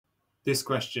This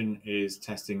question is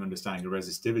testing understanding of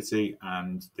resistivity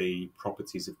and the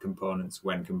properties of components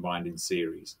when combined in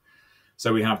series.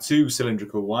 So we have two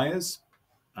cylindrical wires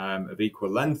of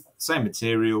equal length, same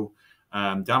material,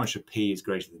 diameter P is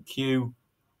greater than Q,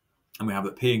 and we have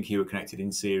that P and Q are connected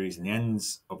in series and the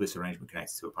ends of this arrangement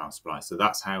connected to a power supply. So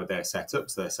that's how they're set up.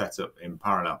 So they're set up in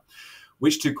parallel.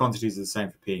 Which two quantities are the same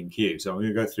for P and Q? So I'm going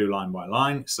to go through line by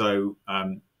line. So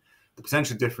the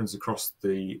potential difference across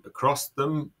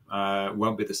them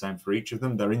won't be the same for each of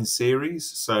them. They're in series,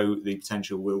 so the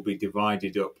potential will be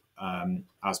divided up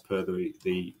as per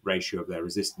the ratio of their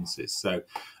resistances. So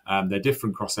they're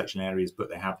different cross-section areas, but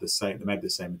they have the same. They're made of the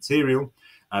same material.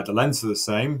 The lengths are the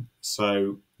same.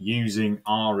 So using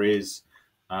R is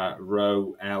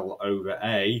rho L over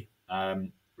A.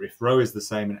 If rho is the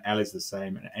same and L is the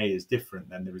same and A is different,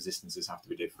 then the resistances have to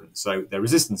be different. So their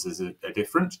resistances are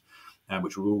different,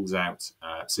 which rules out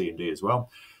C and D as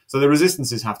well. So the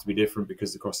resistances have to be different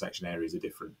because the cross-section areas are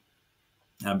different.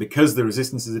 And because the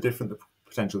resistances are different, the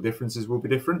potential differences will be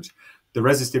different. The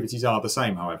resistivities are the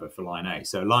same, however, for line A.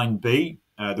 So line B,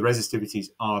 the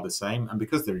resistivities are the same. And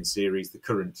because they're in series, the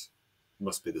current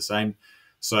must be the same.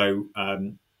 So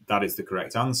that is the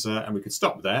correct answer. And we could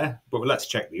stop there, but let's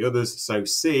check the others. So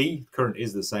C, current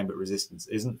is the same, but resistance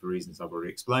isn't for reasons I've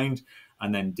already explained.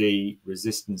 And then D,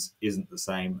 resistance isn't the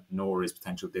same, nor is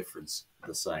potential difference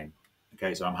the same.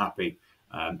 Okay, so I'm happy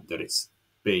that it's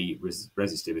B,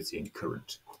 resistivity and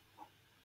current.